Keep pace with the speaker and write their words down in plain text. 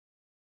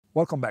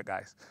Welcome back,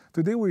 guys.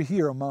 Today we're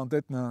here on Mount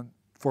Etna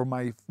for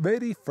my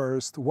very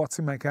first What's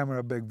in My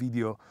Camera Bag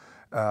video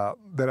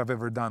that I've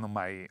ever done on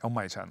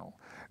my channel.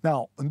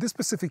 Now, in this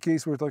specific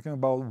case, we're talking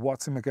about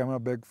what's in my camera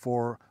bag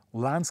for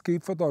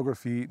landscape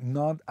photography,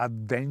 not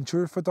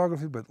adventure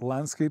photography, but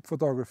landscape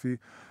photography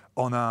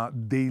on a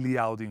daily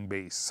outing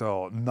base.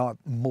 So not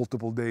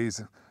multiple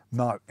days,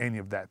 not any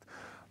of that.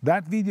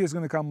 That video is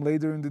going to come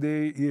later in the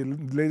day,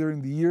 later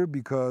in the year,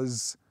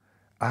 because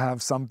I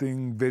have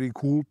something very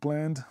cool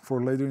planned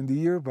for later in the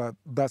year, but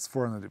that's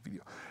for another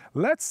video.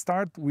 Let's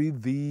start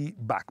with the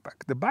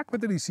backpack. The backpack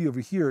that you see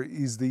over here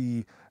is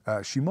the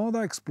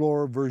Shimoda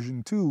Explorer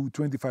version 2,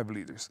 25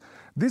 liters.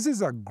 This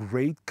is a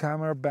great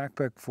camera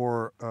backpack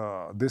for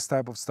this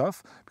type of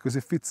stuff because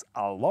it fits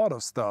a lot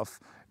of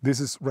stuff. This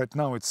is, right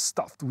now, it's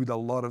stuffed with a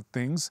lot of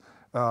things,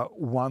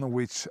 one of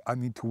which I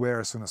need to wear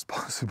as soon as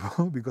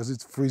possible because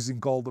it's freezing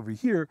cold over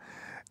here.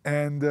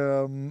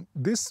 And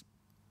this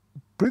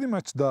pretty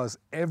much does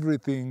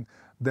everything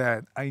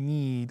that I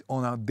need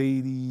on a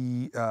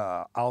daily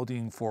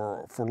outing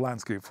for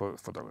landscape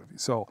photography.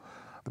 So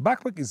the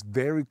backpack is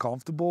very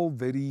comfortable,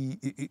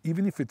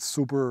 even if it's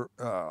super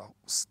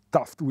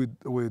stuffed with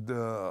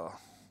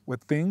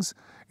things,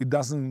 it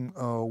doesn't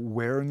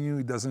wear on you,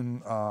 it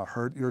doesn't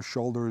hurt your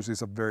shoulders.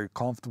 It's a very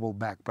comfortable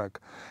backpack.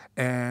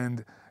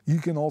 And you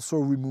can also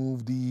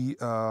remove the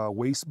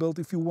waist belt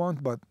if you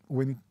want, but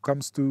when it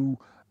comes to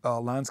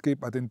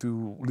landscape, I tend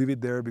to leave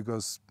it there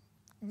because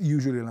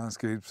usually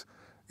landscapes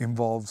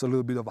involves a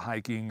little bit of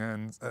hiking,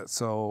 and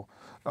so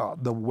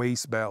the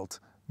waist belt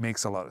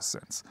makes a lot of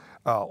sense.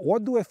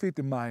 What do I fit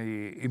in my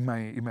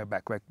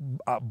backpack?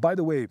 By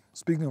the way,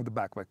 speaking of the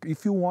backpack,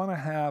 if you want to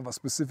have a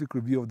specific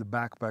review of the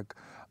backpack,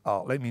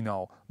 let me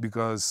know,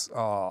 because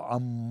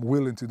I'm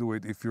willing to do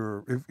it if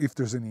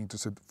there's any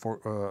interest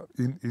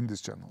in this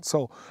channel.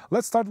 So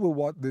let's start with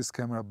what this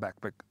camera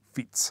backpack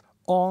fits.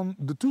 On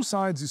the two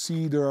sides, you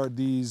see there are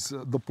these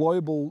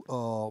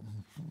deployable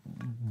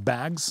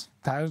bags,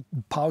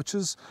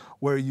 pouches,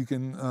 where you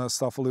can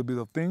stuff a little bit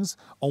of things.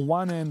 On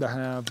one end, I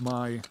have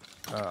my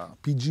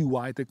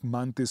PGYTECH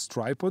Mantis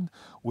tripod,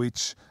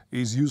 which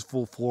is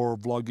useful for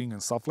vlogging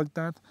and stuff like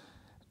that.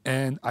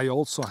 And I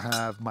also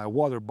have my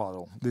water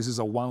bottle. This is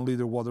a 1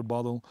 liter water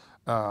bottle.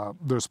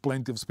 There's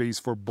plenty of space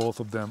for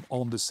both of them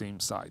on the same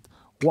side.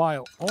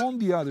 While on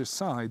the other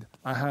side,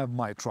 I have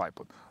my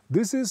tripod.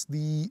 This is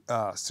the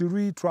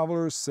Sirui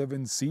Traveler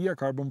 7C, a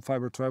carbon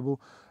fiber tripod.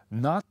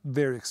 Not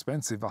very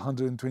expensive,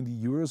 120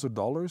 euros or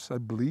dollars, I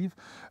believe.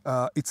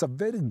 It's a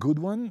very good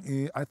one.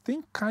 I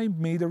think I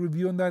made a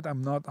review on that.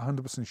 I'm not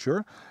 100%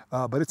 sure,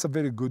 but it's a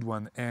very good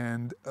one.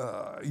 And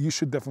you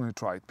should definitely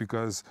try it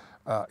because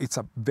it's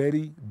a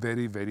very,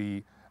 very,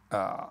 very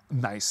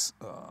nice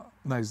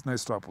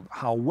tripod.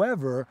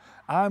 However,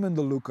 I'm in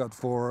the lookout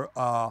for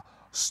a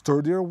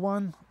sturdier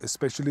one,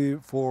 especially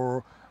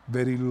for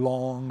very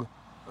long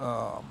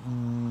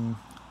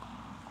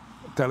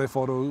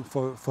telephoto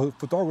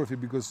photography,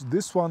 because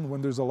this one,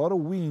 when there's a lot of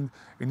wind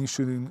and you're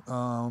shooting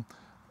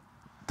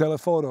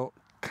telephoto,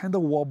 kind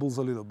of wobbles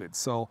a little bit.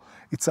 So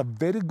it's a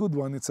very good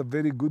one. It's a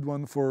very good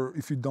one for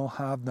if you don't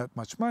have that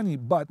much money.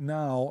 But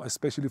now,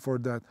 especially for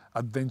that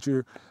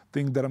adventure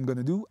thing that I'm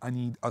gonna do, I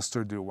need a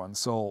sturdier one.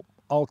 So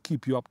I'll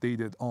keep you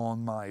updated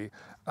on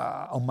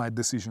my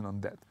decision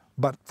on that.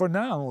 But for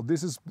now,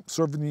 this is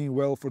serving me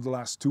well for the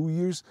last 2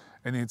 years,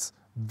 and it's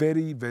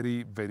very,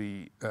 very,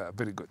 very,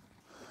 very good.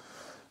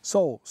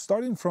 So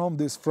starting from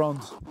this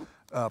front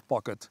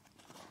pocket,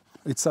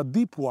 it's a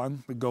deep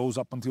one. It goes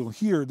up until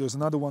here. There's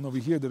another one over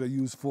here that I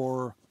use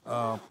for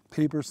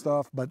paper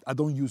stuff, but I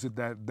don't use it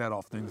that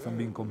often, if I'm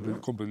being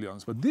completely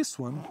honest. But this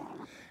one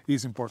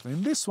is important.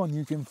 In this one,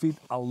 you can fit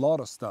a lot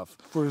of stuff.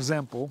 For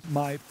example,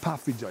 my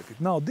puffy jacket.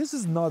 Now, this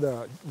is not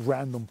a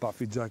random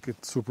puffy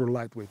jacket, super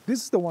lightweight.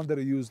 This is the one that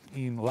I used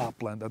in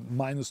Lapland at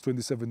minus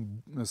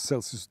 27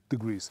 Celsius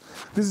degrees.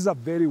 This is a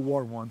very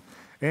warm one,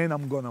 and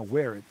I'm gonna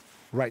wear it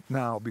right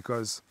now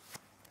because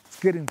it's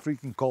getting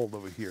freaking cold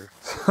over here.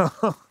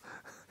 So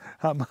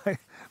I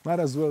might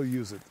as well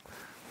use it.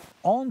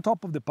 On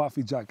top of the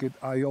puffy jacket,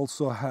 I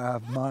also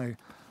have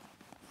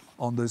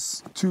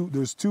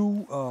there's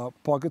two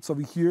pockets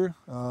over here,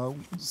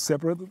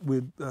 separate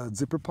with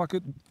zipper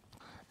pocket.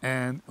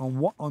 And on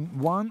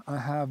one I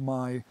have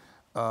my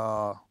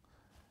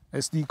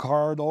SD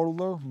card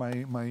holder,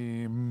 my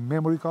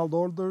memory card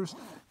holders.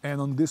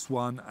 And on this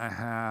one I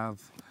have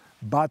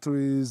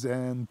batteries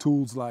and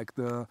tools like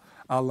the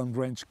Allen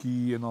wrench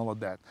key and all of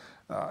that.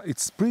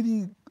 It's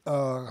pretty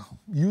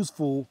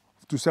useful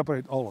to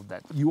separate all of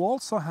that. You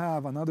also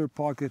have another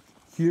pocket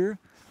here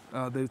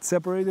that's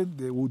separated.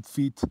 They would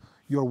fit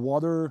your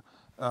water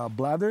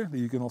bladder that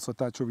you can also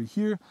attach over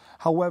here.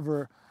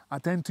 However, I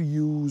tend to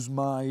use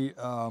my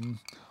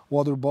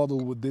water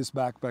bottle with this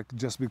backpack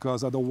just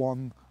because I don't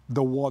want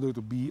the water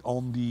to be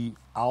on the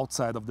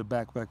outside of the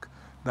backpack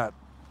that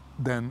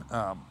then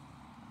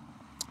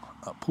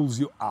pulls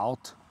you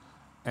out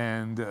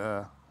and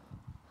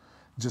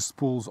just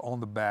pulls on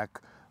the back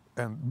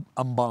and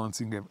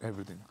unbalancing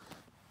everything.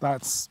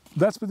 that's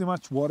pretty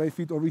much what I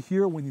fit over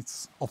here when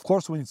it's, of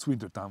course, when it's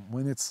winter time.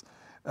 When it's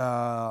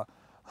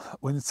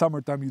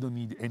summertime, you don't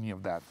need any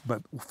of that.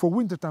 But for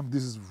winter time,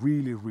 this is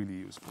really, really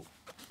useful.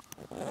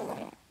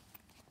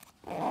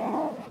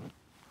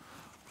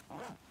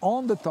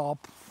 On the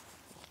top,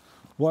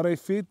 what I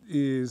fit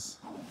is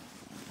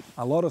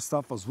a lot of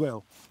stuff as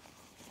well.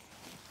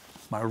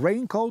 My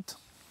raincoat.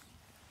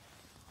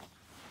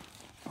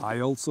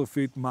 I also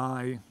fit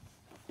my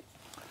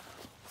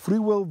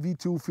Freewell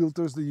V2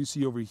 filters that you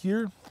see over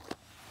here.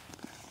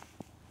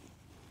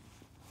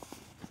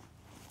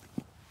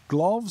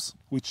 Gloves,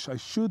 which I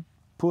should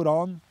put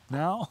on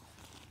now.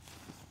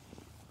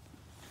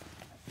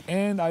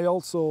 And I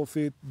also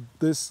fit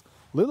this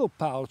little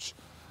pouch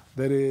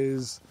that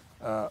is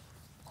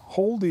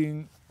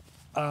holding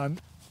an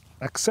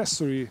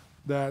accessory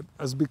that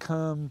has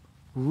become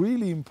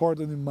really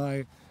important in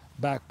my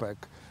backpack.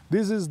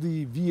 This is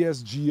the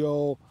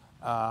VSGO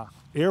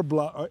air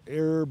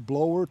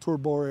blower,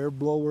 turbo air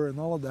blower, and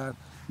all of that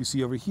you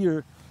see over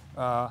here.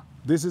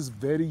 This is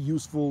very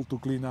useful to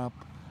clean up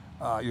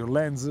your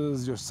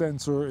lenses, your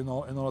sensor, and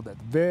all of that.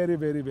 Very,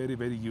 very, very,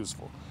 very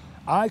useful.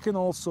 I can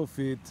also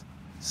fit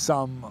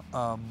some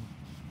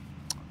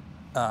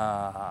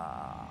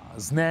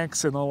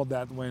snacks and all of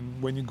that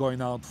when you're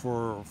going out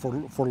for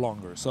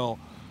longer. So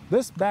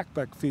this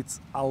backpack fits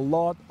a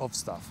lot of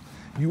stuff.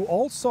 You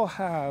also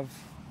have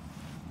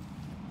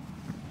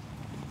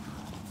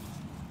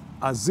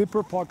a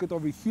zipper pocket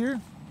over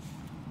here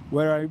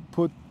where I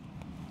put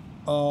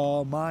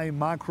my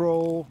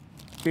macro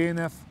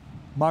KNF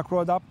macro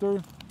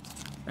adapter,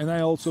 and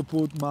I also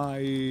put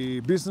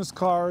my business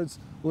cards,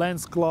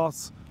 lens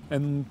cloths,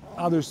 and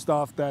other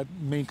stuff that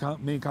may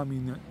come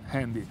in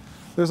handy.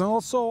 There's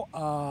also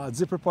a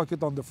zipper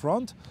pocket on the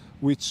front,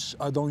 which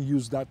I don't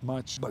use that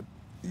much, but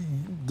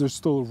there's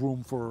still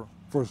room for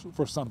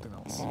something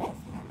else.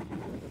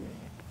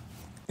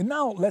 And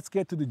now let's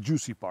get to the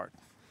juicy part.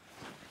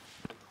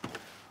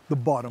 The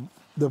bottom,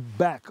 the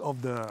back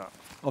of the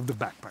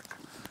backpack.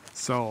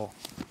 So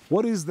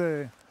what is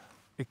the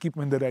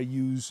equipment that I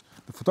use,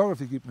 the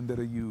photography equipment that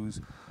I use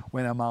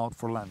when I'm out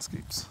for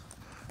landscapes?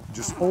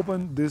 Just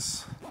open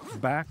this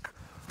back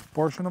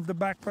portion of the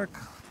backpack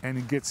and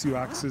it gets you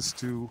access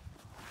to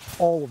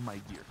all of my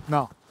gear.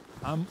 Now,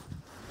 I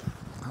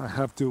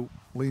have to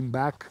lean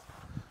back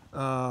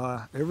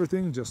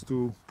everything just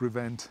to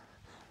prevent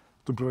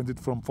it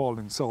from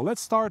falling. So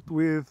let's start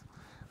with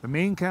the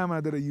main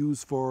camera that I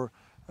use for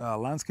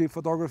landscape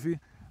photography.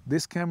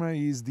 This camera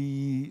is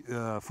the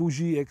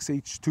Fuji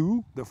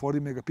X-H2, the 40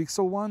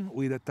 megapixel one.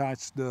 We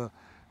attached the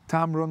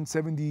Tamron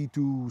 17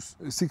 to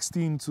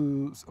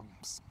 70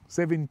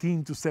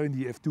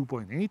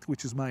 f2.8,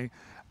 which is my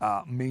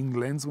main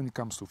lens when it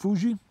comes to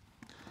Fuji.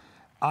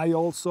 I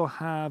also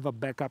have a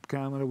backup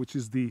camera, which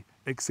is the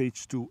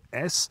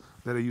X-H2S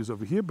that I use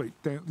over here, but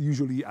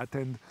usually I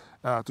tend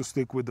to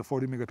stick with the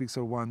 40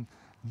 megapixel one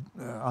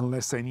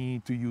unless I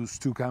need to use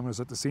two cameras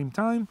at the same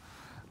time.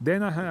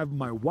 Then I have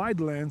my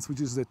wide lens, which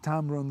is the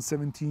Tamron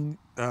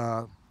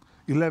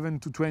 11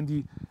 to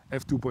 20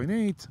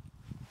 f2.8,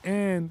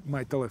 and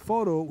my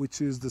telephoto,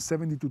 which is the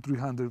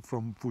 70-300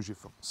 from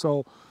Fujifilm.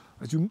 So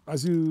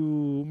as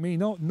you may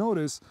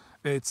notice,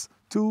 it's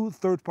two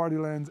third-party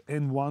lenses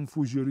and one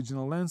Fuji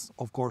original lens,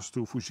 of course,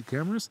 two Fuji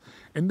cameras.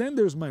 And then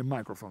there's my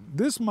microphone.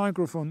 This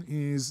microphone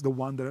is the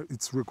one that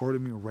it's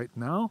recording me right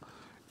now,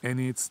 and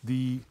it's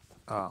the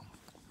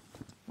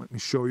let me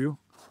show you.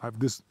 I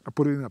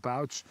put it in a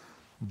pouch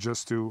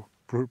just to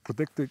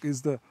protect it.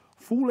 Is the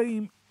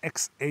Fulaim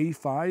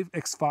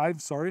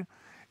X5, sorry.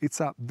 It's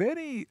a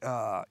very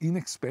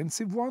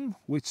inexpensive one,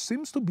 which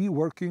seems to be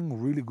working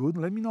really good.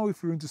 Let me know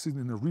if you're interested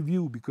in a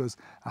review, because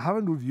I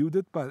haven't reviewed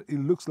it, but it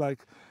looks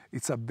like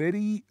it's a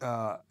very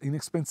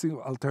inexpensive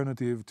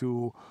alternative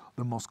to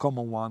the most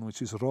common one,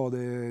 which is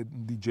Rode,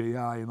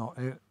 DJI, and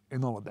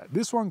all of that.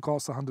 This one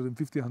costs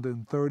 150,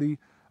 130,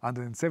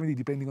 170,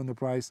 depending on the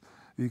price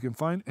you can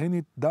find, and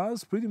it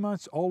does pretty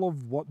much all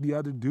of what the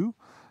other do,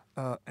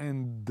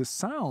 and the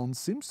sound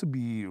seems to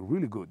be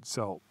really good.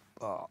 So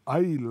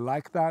I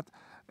like that.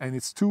 And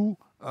it's two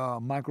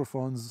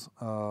microphones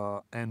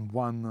and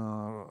one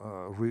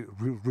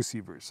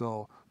receiver.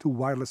 So two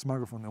wireless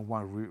microphones and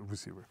one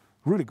receiver.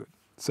 Really good.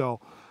 So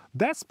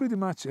that's pretty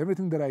much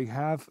everything that I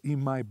have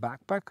in my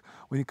backpack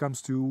when it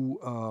comes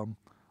to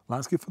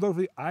landscape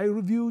photography. I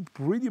reviewed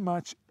pretty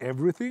much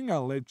everything.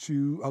 I'll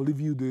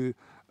leave you the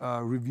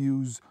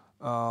reviews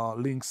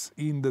links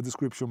in the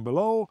description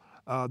below.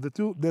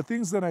 The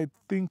things that I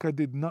think I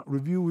did not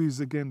review is,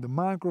 again, the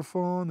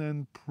microphone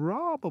and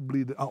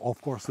probably,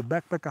 of course, the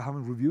backpack. I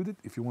haven't reviewed it.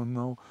 If you want to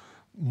know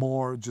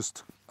more,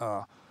 just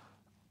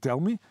tell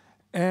me.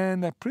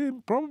 And I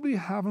probably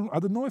haven't, I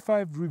don't know if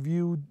I've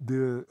reviewed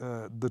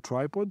the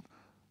tripod,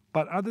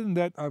 but other than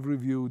that, I've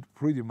reviewed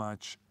pretty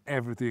much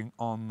everything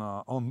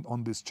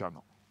on this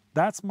channel.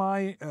 That's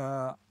my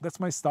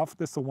stuff.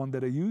 That's the one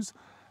that I use.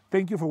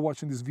 Thank you for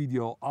watching this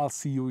video. I'll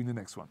see you in the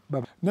next one.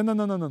 Bye-bye.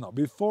 No.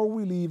 Before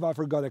we leave, I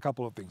forgot a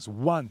couple of things.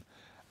 One,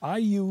 I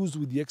use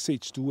with the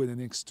XH2 and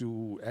an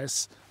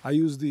X2S, I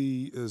use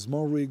the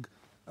Smallrig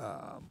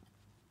L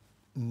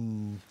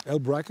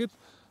bracket.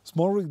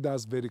 Smallrig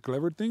does very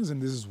clever things,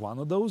 and this is one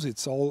of those.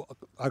 It's all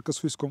Arca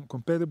Swiss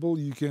compatible.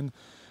 You can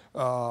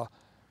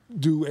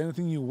do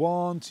anything you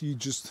want. You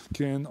just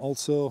can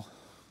also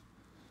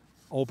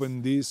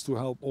open this to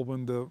help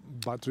open the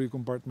battery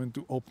compartment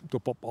to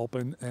pop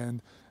open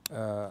and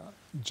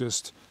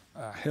just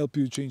help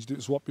you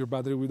swap your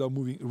battery without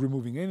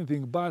removing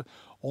anything. But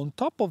on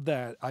top of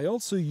that, I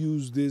also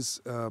use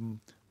this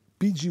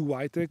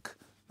PGYTECH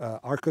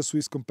Arca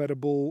Swiss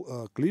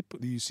compatible clip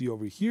that you see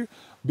over here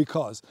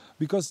because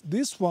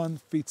this one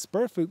fits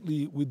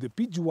perfectly with the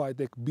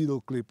PGYTECH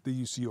Beetle clip that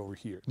you see over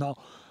here. Now,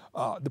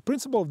 the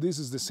principle of this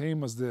is the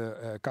same as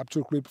the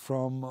capture clip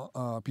from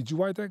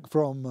PGYTECH,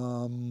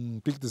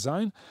 from Peak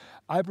Design.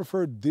 I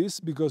prefer this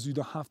because you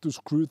don't have to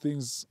screw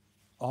things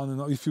on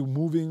and off. If you're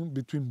moving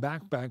between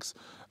backpacks,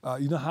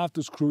 you don't have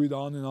to screw it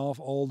on and off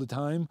all the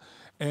time,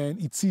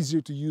 and it's easier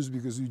to use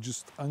because you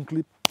just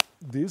unclip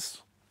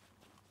this,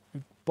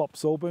 it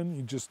pops open,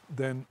 you just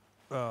then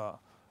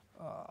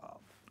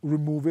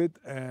remove it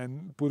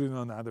and put it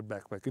on another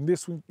backpack. In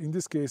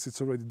this case,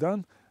 it's already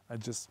done. I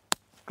just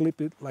clip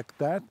it like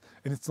that,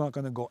 and it's not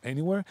going to go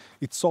anywhere.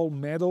 It's all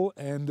metal,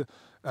 and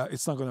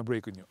it's not going to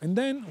break on you. And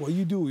then what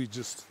you do is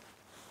just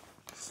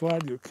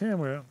slide your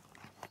camera,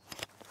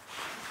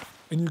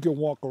 and you can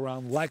walk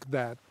around like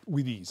that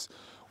with ease,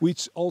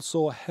 which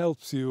also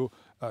helps you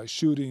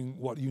shooting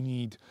what you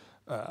need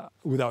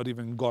without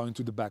even going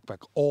to the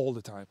backpack all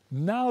the time.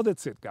 Now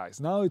that's it,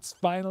 guys. Now it's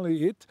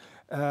finally it.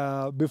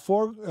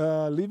 Before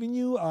leaving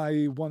you,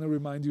 I want to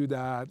remind you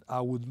that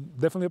I would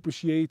definitely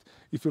appreciate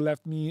if you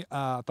left me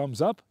a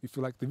thumbs up if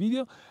you liked the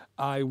video.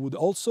 I would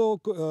also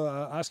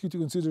ask you to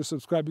consider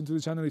subscribing to the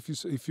channel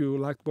if you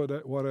liked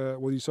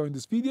what you saw in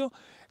this video.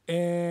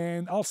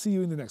 And I'll see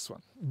you in the next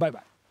one. Bye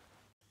bye.